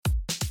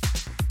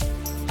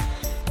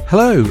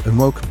Hello and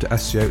welcome to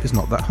SEO is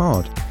Not That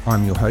Hard.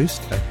 I'm your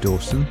host, Ed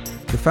Dawson,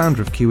 the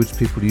founder of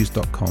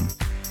KeywordsPeopleUse.com,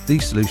 the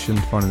solution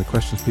to finding the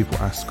questions people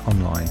ask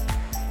online.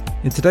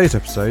 In today's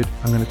episode,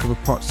 I'm going to cover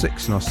part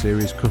 6 in our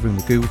series covering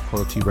the Google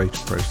Quality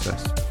Rater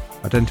process,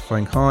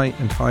 identifying high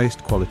and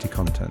highest quality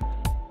content.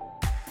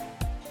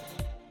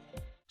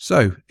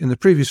 So, in the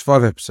previous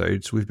 5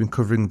 episodes, we've been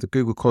covering the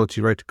Google Quality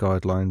Rater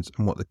guidelines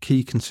and what the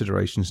key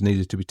considerations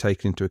needed to be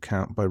taken into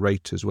account by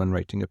raters when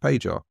rating a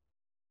page are.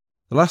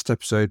 The last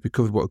episode, we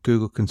covered what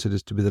Google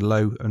considers to be the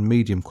low and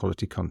medium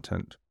quality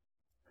content.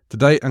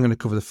 Today, I'm going to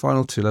cover the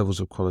final 2 levels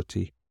of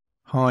quality,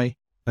 high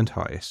and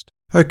highest.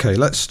 Okay,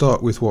 let's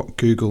start with what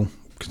Google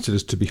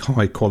considers to be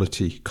high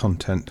quality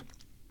content.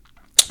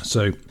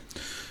 So,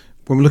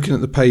 when we're looking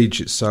at the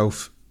page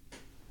itself,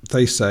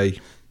 they say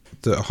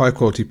that a high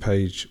quality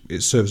page,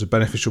 it serves a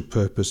beneficial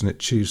purpose and it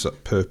achieves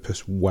that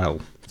purpose well.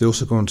 They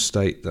also go on to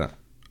state that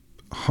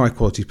high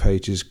quality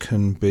pages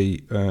can be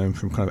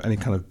from kind of any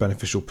kind of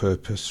beneficial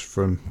purpose,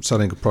 from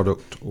selling a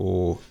product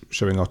or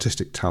showing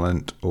artistic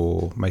talent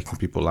or making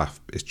people laugh.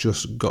 It's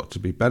just got to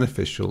be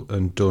beneficial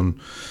and done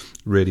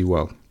really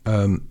well.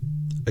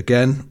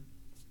 Again,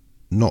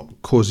 not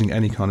causing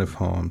any kind of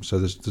harm. So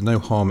there's no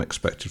harm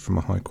expected from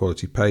a high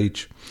quality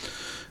page.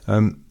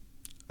 And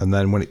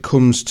then when it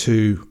comes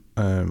to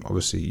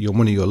obviously your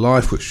money, your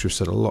life, which we've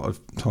said a lot of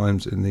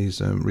times in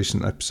these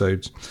recent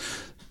episodes,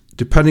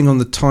 depending on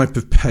the type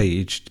of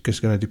page, it's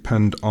going to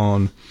depend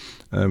on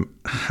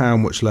how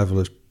much level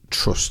of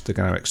trust they're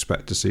going to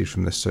expect to see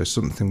from this. So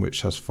something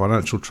which has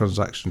financial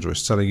transactions or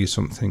is selling you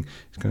something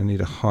is going to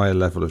need a higher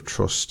level of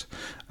trust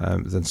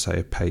than, say,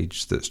 a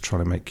page that's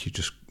trying to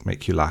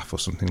make you laugh or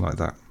something like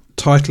that.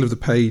 Title of the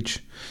page,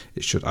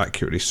 it should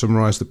accurately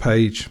summarize the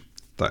page.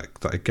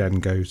 That again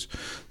goes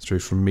through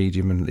from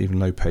medium and even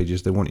low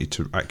pages. They want you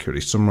to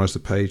accurately summarize the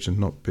page and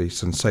not be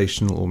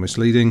sensational or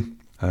misleading.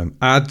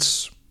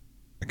 Ads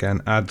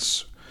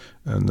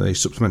and the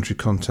supplementary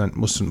content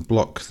mustn't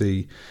block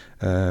the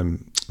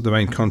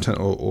main content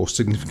or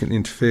significantly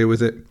interfere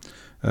with it.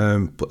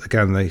 But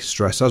again, they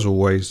stress, as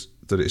always,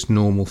 that it's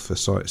normal for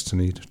sites to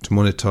need to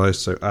monetize.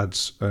 So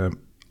ads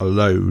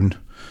alone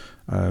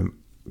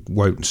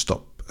won't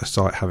stop a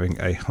site having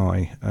a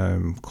high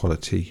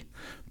quality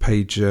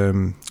page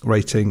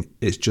rating.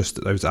 It's just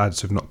that those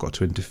ads have not got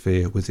to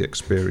interfere with the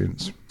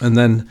experience. And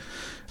then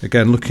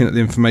again, looking at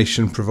the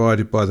information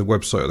provided by the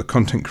website or the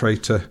content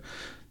creator,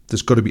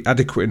 there's got to be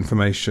adequate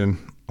information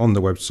on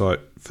the website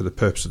for the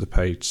purpose of the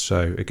page.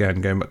 So again,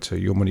 going back to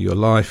your money, your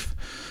life,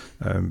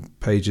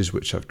 pages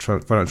which have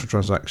financial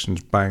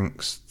transactions,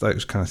 banks,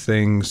 those kind of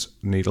things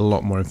need a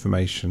lot more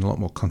information, a lot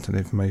more content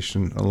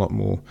information, a lot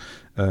more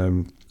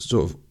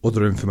sort of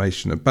other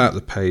information about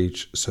the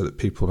page so that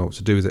people know what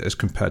to do with it, as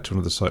compared to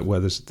another site where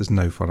there's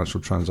no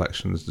financial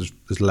transactions.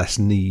 There's less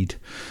need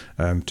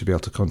to be able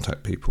to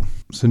contact people.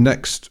 So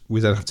next, we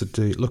then have to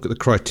look at the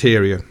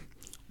criteria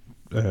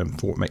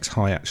for what makes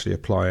high actually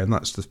apply, and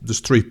there's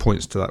 3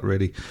 points to that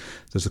really.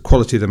 There's the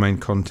quality of the main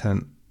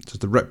content, there's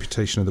the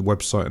reputation of the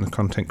website and the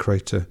content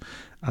creator,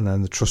 and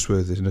then the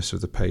trustworthiness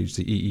of the page,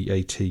 the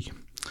EEAT.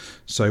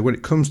 So when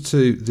it comes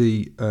to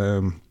the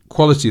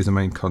quality of the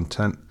main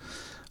content,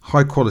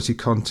 high quality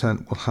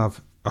content will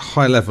have a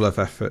high level of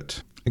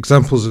effort.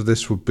 Examples of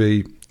this would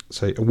be,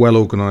 say, a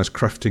well-organised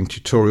crafting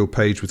tutorial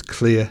page with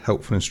clear,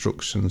 helpful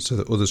instructions so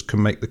that others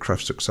can make the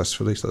craft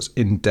successfully. So that's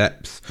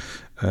in-depth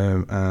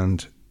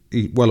and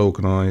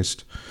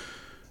well-organised,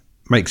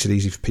 makes it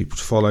easy for people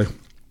to follow.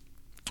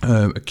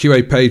 A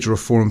QA page or a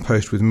forum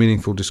post with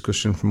meaningful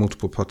discussion from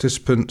multiple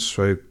participants,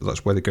 so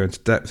that's where they go into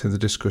depth in the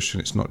discussion.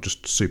 It's not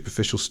just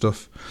superficial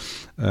stuff.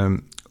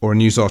 Or a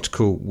news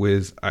article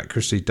with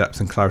accuracy, depth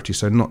and clarity,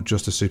 so not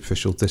just a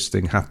superficial this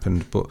thing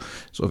happened, but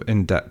sort of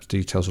in-depth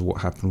details of what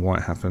happened, why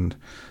it happened,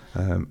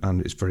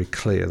 and it's very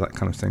clear, that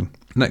kind of thing.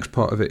 Next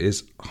part of it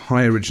is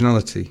high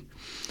originality.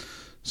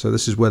 So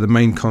this is where the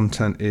main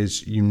content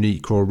is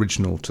unique or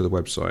original to the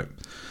website.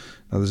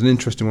 Now there's an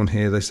interesting one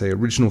here. They say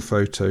original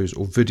photos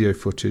or video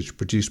footage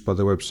produced by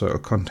the website or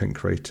content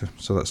creator.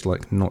 So that's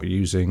like not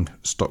using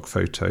stock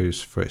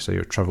photos for, say,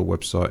 your travel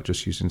website,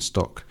 just using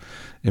stock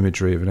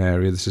imagery of an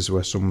area. This is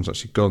where someone's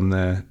actually gone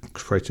there,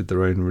 created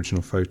their own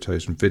original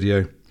photos and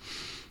video.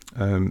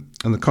 And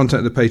the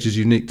content of the page is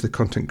unique to the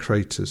content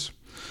creators.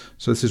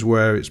 So this is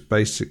where it's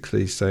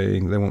basically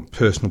saying they want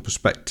personal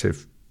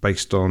perspective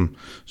based on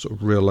sort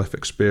of real life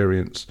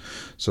experience.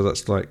 So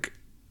that's like,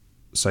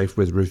 say,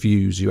 with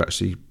reviews, you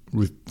actually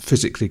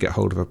physically get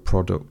hold of a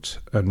product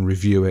and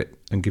review it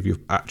and give your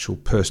actual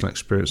personal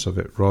experience of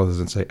it, rather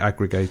than, say,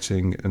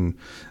 aggregating and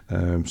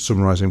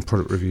summarising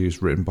product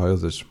reviews written by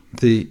others.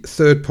 The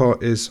third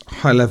part is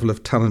high level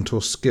of talent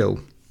or skill.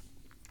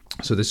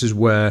 So this is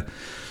where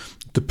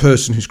the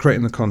person who's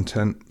creating the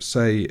content,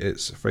 say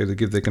it's, if they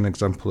give an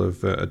example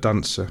of a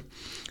dancer,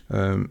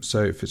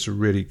 so if it's a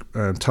really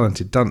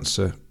talented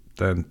dancer,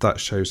 then that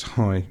shows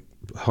high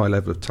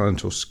level of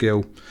talent or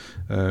skill.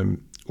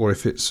 Or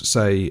if it's,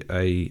 say,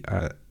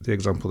 the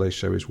example they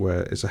show is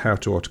where it's a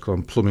how-to article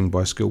on plumbing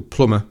by a skilled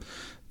plumber,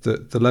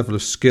 the level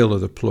of skill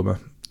of the plumber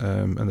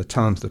and the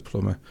talent of the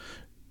plumber,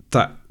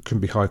 that can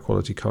be high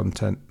quality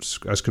content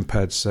as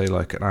compared to, say,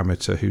 like an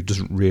amateur who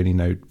doesn't really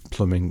know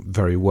plumbing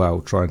very well,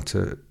 trying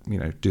to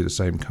do the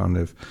same kind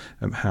of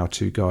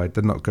how-to guide.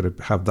 They're not going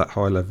to have that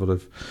high level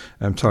of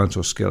talent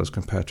or skill as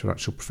compared to an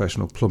actual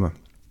professional plumber.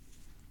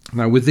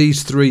 Now, with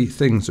these three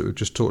things that we've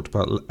just talked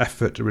about,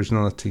 effort,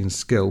 originality and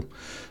skill,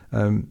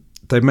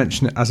 they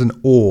mention it as an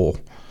or.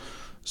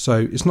 So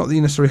it's not that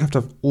you necessarily have to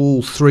have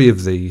all three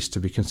of these to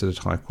be considered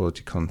high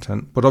quality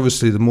content, but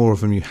obviously the more of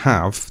them you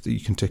have that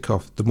you can tick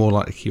off, the more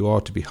likely you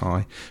are to be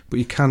high. But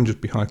you can just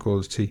be high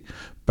quality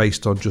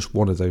based on just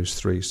one of those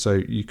three.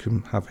 So you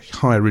can have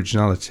high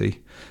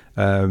originality,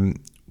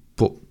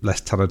 but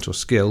less talent or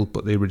skill,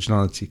 but the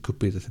originality could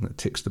be the thing that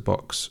ticks the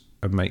box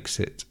and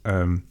makes it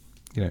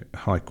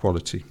high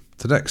quality.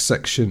 The next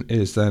section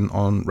is then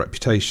on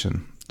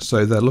reputation.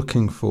 So they're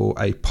looking for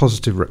a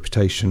positive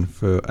reputation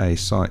for a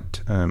site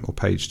or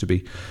page to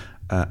be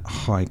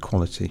high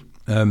quality.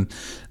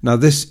 Now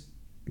this,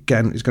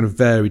 again, is going to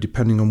vary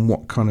depending on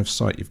what kind of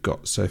site you've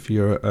got. So if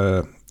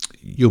you're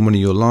Your Money,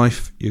 Your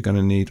Life, you're going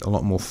to need a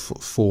lot more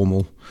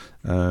formal,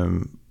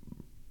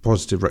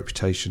 positive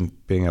reputation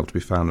being able to be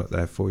found out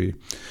there for you.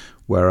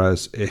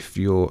 Whereas if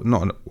you're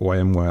not an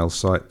YMYL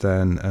site,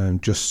 then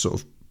just sort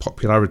of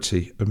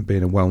popularity and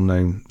being a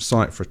well-known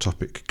site for a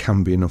topic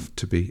can be enough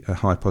to be a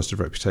high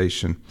positive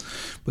reputation.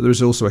 But there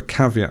is also a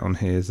caveat on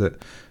here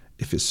that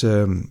if it's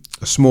a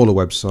smaller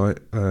website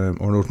or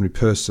an ordinary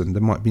person,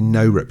 there might be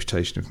no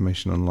reputation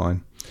information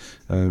online.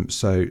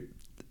 So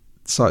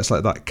sites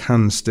like that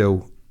can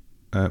still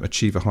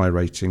achieve a high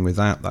rating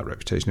without that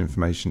reputation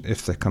information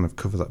if they kind of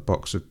cover that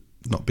box of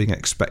not being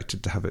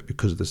expected to have it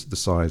because of the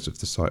size of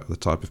the site or the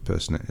type of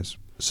person it is.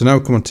 So now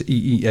we'll come on to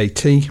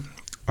EEAT,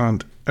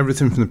 and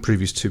everything from the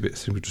previous two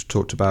bits we just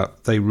talked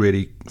about, they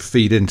really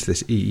feed into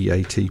this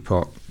EEAT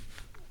part.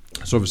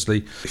 So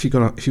obviously, if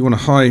you want a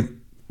high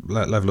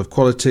level of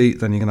quality,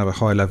 then you're going to have a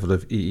high level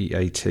of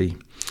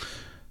EEAT.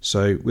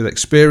 So with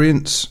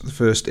experience, the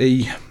first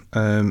E,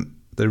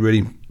 they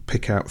really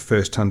pick out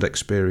first-hand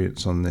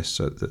experience on this,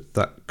 so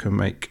that can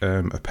make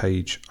a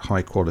page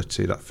high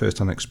quality. That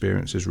first-hand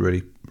experience is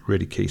really,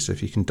 really key. So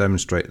if you can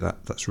demonstrate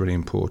that, that's really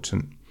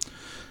important.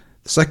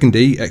 The second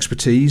E,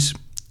 expertise.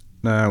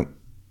 Now,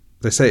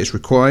 they say it's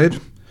required,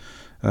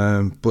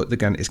 but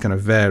again, it's going to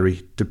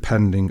vary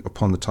depending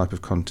upon the type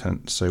of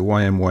content. So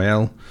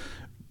YMYL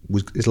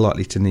is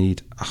likely to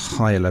need a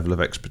higher level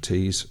of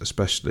expertise,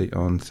 especially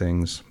on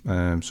things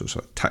sort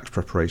of tax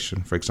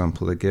preparation, for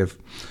example, they give.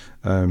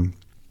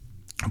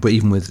 But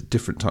even with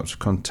different types of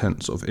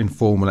content, sort of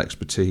informal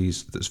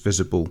expertise that's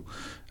visible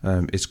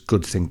is a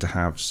good thing to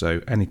have. So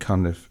any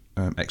kind of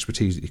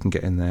expertise that you can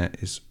get in there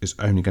is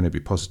only going to be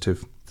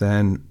positive.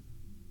 Then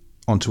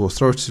onto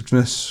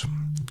authoritativeness.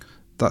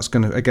 That's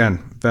going to, again,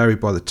 vary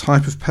by the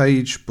type of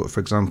page, but for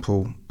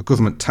example, a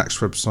government tax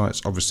website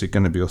is obviously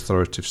going to be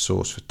authoritative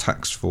source for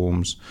tax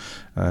forms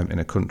in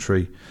a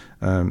country.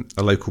 A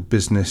local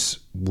business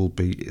will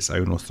be its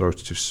own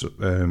authoritative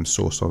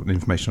source of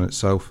information on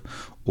itself.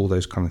 All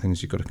those kind of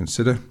things you've got to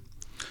consider. And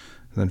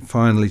then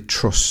finally,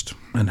 trust,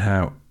 and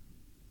how,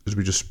 as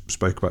we just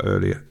spoke about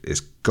earlier, it's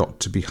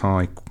got to be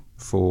high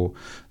for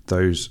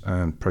those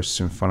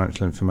processing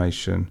financial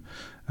information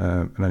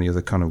and any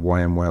other kind of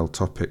YMYL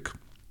topic.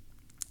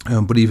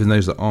 But even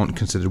those that aren't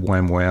considered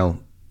YMYL,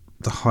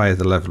 the higher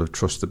the level of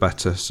trust, the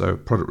better. So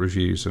product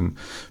reviews and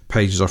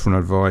pages offering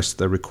advice,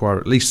 they require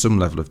at least some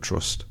level of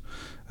trust.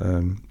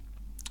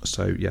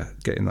 So yeah,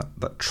 getting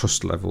that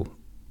trust level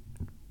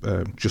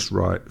just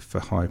right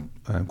for high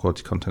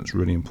quality content is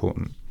really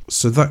important.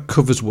 So that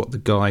covers what the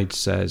guide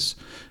says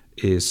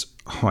is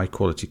high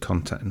quality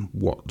content and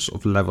what sort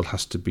of level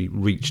has to be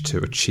reached to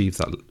achieve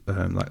that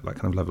that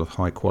kind of level of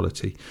high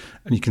quality.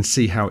 And you can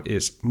see how it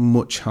is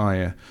much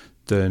higher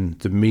than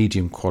the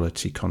medium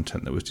quality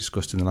content that was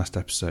discussed in the last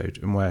episode,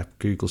 and where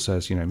Google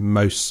says,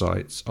 most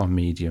sites are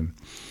medium.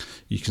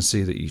 You can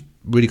see that you've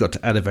really got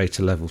to elevate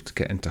a level to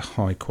get into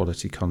high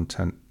quality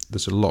content.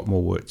 There's a lot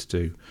more work to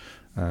do.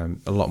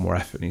 A lot more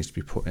effort needs to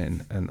be put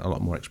in, and a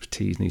lot more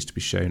expertise needs to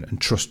be shown, and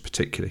trust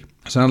particularly.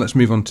 So now let's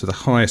move on to the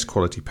highest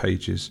quality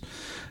pages.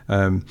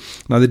 Now,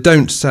 they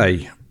don't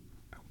say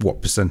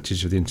what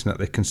percentage of the internet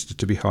they consider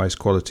to be highest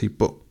quality,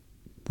 but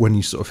when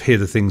you sort of hear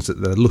the things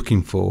that they're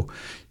looking for,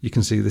 you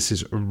can see this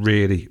is a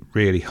really,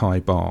 really high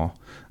bar.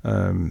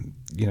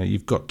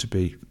 You've got to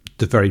be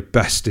the very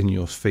best in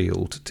your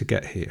field to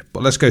get here.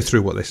 But let's go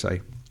through what they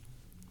say.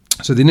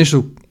 So the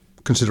initial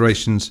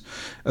considerations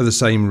are the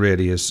same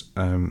really as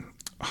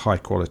high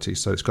quality.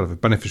 So it's got to have a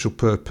beneficial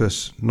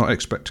purpose, not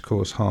expect to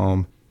cause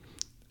harm.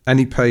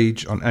 Any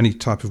page on any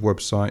type of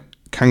website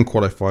can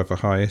qualify for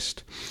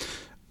highest.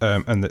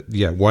 And that,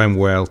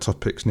 YMYL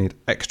topics need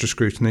extra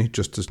scrutiny,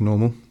 just as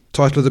normal.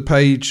 Title of the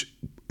page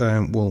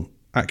will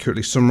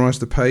accurately summarise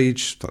the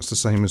page. That's the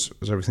same as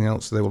everything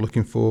else they were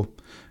looking for.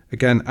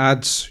 Again,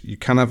 ads, you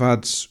can have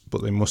ads,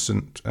 but they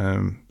mustn't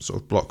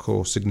sort of block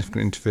or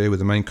significantly interfere with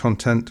the main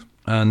content.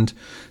 And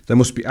there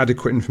must be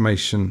adequate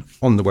information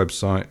on the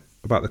website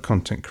about the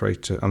content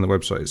creator and the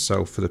website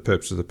itself for the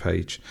purpose of the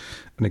page.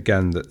 And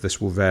again, that this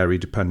will vary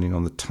depending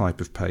on the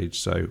type of page.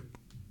 So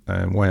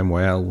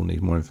YMYL will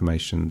need more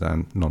information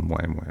than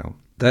non-YMYL.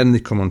 Then they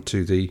come on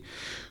to the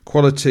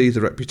quality,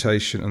 the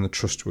reputation, and the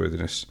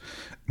trustworthiness.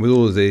 With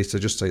all of these, they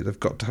just say they've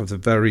got to have the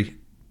very,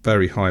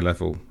 very high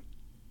level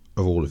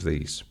of all of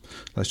these.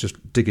 Let's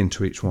just dig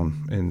into each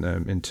one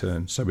in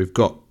turn. So we've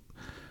got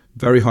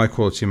very high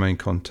quality main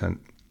content.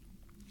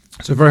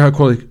 So very high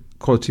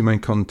quality main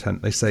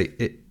content, they say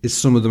it is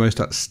some of the most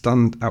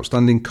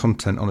outstanding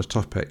content on a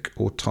topic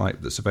or type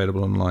that's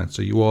available online.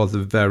 So you are the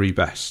very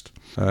best.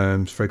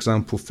 For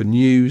example, for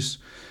news,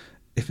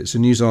 if it's a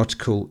news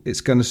article,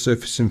 it's going to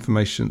surface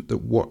information that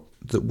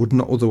would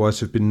not otherwise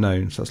have been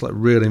known. So that's like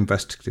real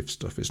investigative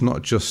stuff. It's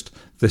not just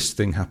this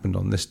thing happened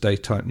on this day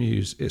type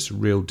news. It's a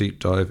real deep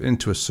dive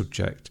into a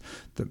subject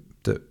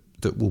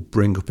that will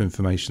bring up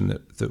information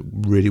that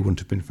really wouldn't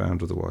have been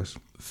found otherwise.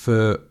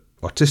 For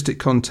artistic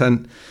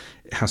content,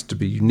 it has to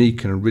be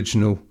unique and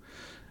original,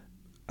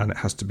 and it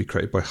has to be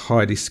created by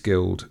highly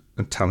skilled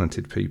and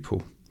talented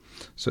people.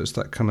 So it's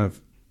that kind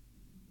of,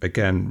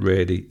 again,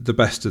 really the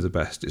best of the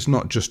best. It's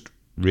not just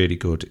really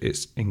good,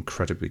 it's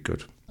incredibly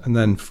good. And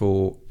then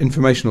for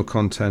informational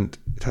content,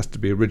 it has to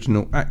be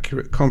original,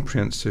 accurate,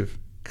 comprehensive,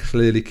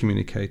 clearly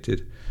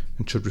communicated,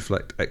 and should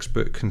reflect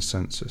expert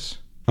consensus.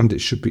 And it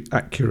should be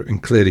accurate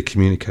and clearly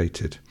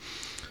communicated.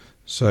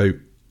 So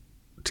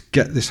to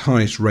get this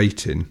highest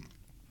rating,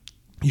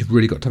 you've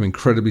really got to have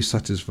incredibly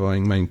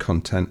satisfying main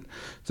content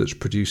that's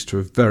produced to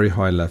a very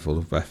high level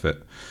of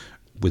effort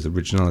with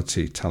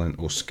originality, talent,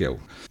 or skill.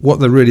 What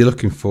they're really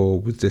looking for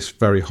with this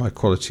very high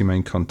quality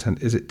main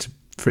content is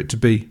for it to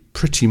be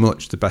pretty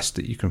much the best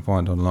that you can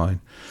find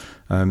online.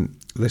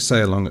 They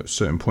say along at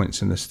certain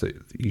points in this that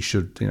you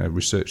should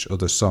research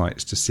other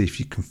sites to see if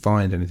you can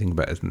find anything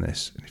better than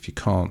this. And if you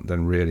can't,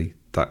 then really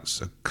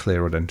that's a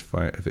clear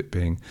identifier of it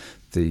being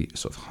the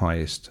sort of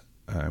highest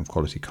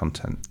quality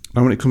content.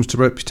 And when it comes to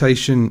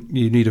reputation,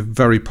 you need a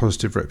very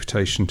positive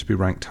reputation to be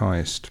ranked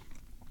highest.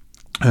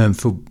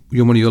 For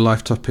one of your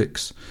life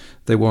topics,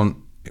 they want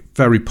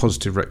very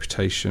positive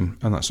reputation,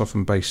 and that's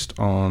often based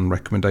on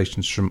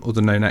recommendations from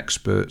other known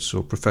experts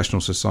or professional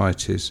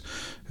societies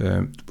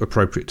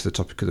appropriate to the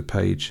topic of the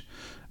page.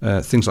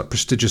 Things like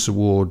prestigious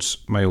awards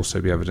may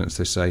also be evidence,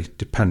 they say,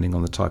 depending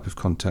on the type of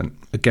content.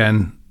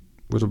 Again,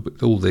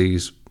 with all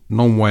these,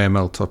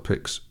 non-YML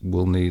topics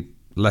will need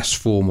less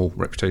formal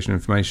reputation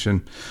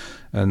information.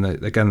 And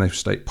they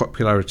state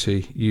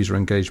popularity, user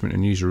engagement,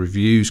 and user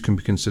reviews can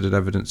be considered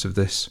evidence of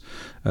this.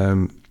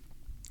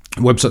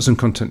 Websites and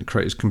content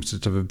creators can be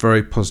considered to have a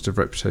very positive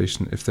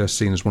reputation if they're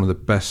seen as one of the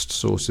best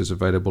sources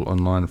available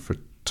online for a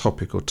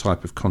topic or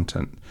type of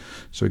content.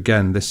 So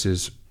again,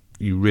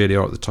 you really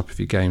are at the top of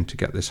your game to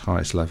get this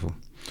highest level.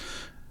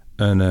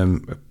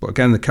 And but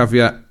again, the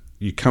caveat,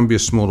 you can be a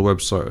smaller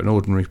website, an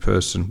ordinary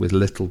person with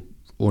little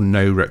or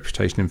no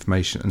reputation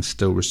information and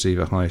still receive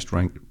a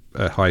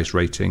highest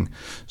rating.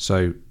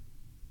 So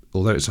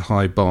although it's a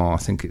high bar, I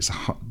think it's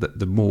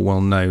the more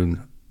well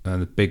known and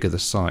the bigger the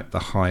site, the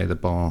higher the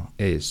bar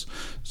is.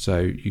 So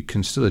you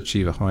can still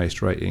achieve a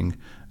highest rating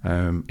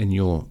in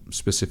your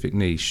specific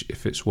niche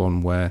if it's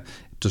one where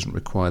it doesn't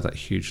require that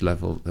huge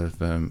level of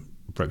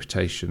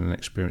reputation and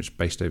experience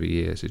based over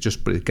years.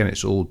 But again,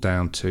 it's all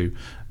down to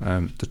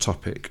the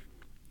topic.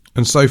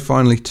 And so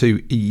finally to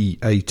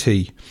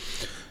EEAT.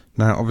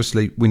 Now,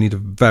 obviously, we need a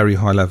very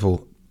high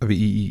level of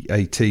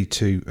EEAT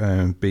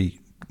to be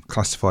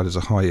classified as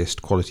a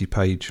highest quality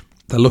page.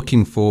 They're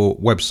looking for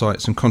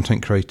websites and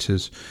content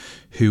creators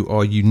who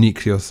are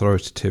uniquely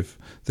authoritative,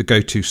 the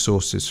go-to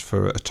sources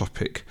for a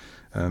topic.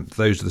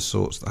 Those are the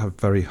sorts that have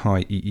very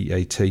high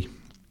EEAT.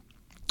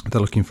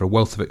 They're looking for a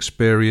wealth of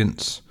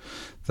experience.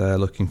 They're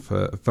looking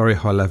for a very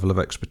high level of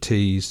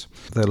expertise.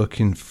 They're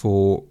looking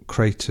for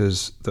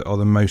creators that are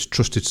the most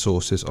trusted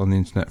sources on the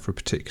internet for a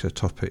particular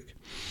topic.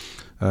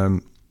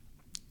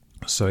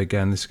 So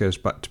again, this goes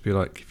back to be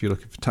like, if you're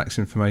looking for tax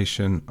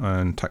information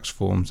and tax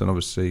forms, then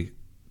obviously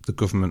the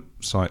government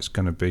site's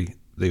going to be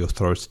the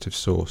authoritative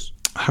source.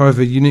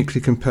 However,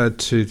 uniquely compared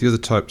to the other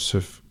types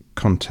of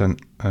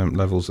content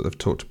levels that they've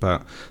talked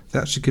about, they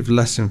actually give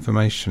less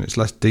information. It's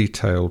less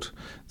detailed,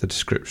 the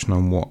description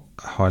on what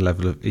a high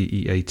level of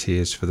EEAT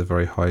is for the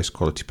very highest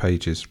quality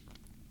pages.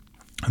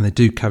 And they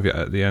do caveat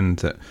at the end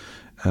that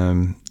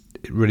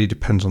it really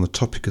depends on the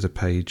topic of the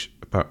page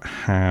about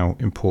how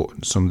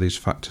important some of these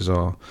factors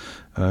are.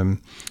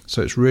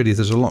 So it's really,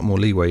 there's a lot more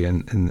leeway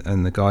in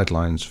the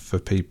guidelines for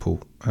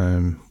people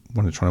when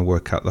they're trying to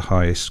work out the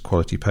highest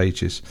quality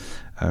pages.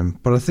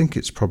 But I think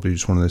it's probably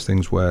just one of those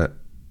things where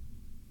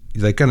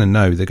they're going to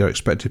know, they're going to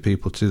expect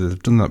people to,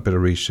 they've done that bit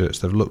of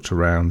research, they've looked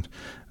around,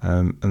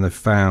 and they've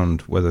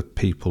found whether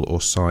people or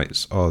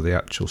sites are the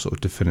actual sort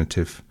of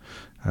definitive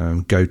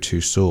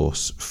go-to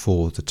source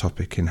for the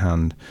topic in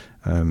hand.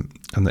 And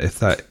that if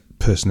that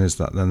person is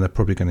that, then they're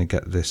probably going to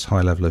get this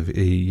high level of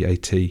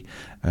EEAT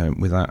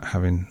without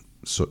having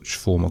such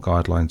formal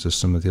guidelines as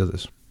some of the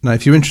others. Now,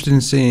 if you're interested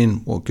in seeing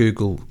what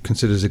Google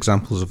considers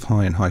examples of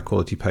high and high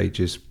quality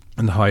pages,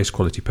 and the highest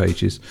quality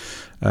pages.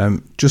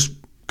 Just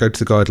go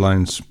to the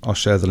guidelines. I'll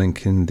share the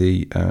link in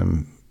the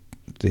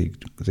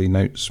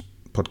notes,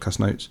 podcast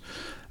notes.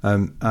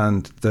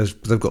 And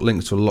they've got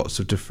links to lots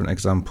of different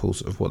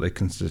examples of what they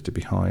consider to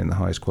be high and the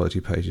highest quality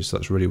pages. So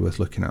that's really worth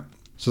looking at.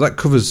 So that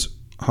covers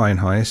high and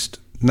highest.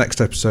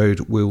 Next episode,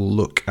 we will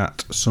look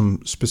at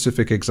some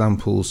specific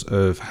examples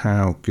of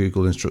how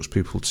Google instructs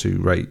people to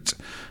rate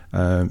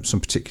some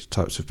particular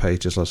types of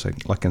pages,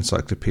 like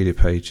encyclopedia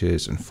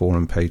pages and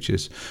forum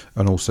pages,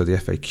 and also the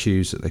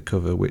FAQs that they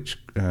cover, which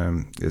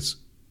is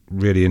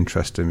really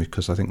interesting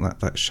because I think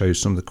that shows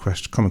some of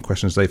the common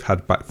questions they've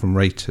had back from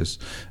raters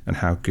and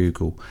how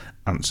Google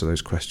answer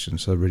those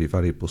questions. So they're really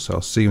valuable. So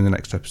I'll see you in the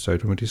next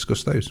episode when we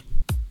discuss those.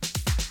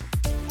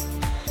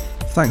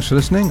 Thanks for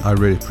listening. I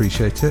really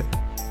appreciate it.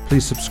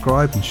 Please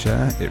subscribe and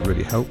share. It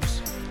really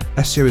helps.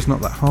 SEO is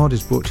Not That Hard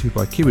is brought to you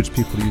by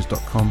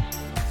keywordspeopleuse.com,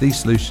 the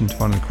solution to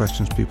finding the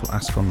questions people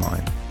ask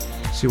online.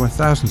 See why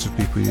thousands of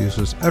people use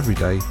us every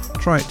day.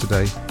 Try it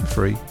today for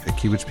free at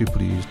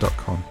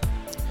keywordspeopleuse.com.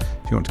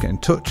 If you want to get in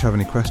touch, have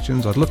any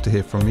questions, I'd love to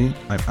hear from you.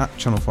 I'm at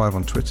Channel 5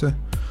 on Twitter,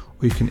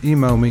 or you can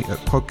email me at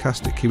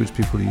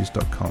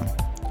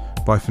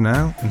podcast@keywordspeopleuse.com. Bye for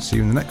now, and see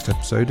you in the next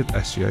episode of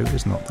SEO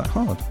is Not That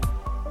Hard.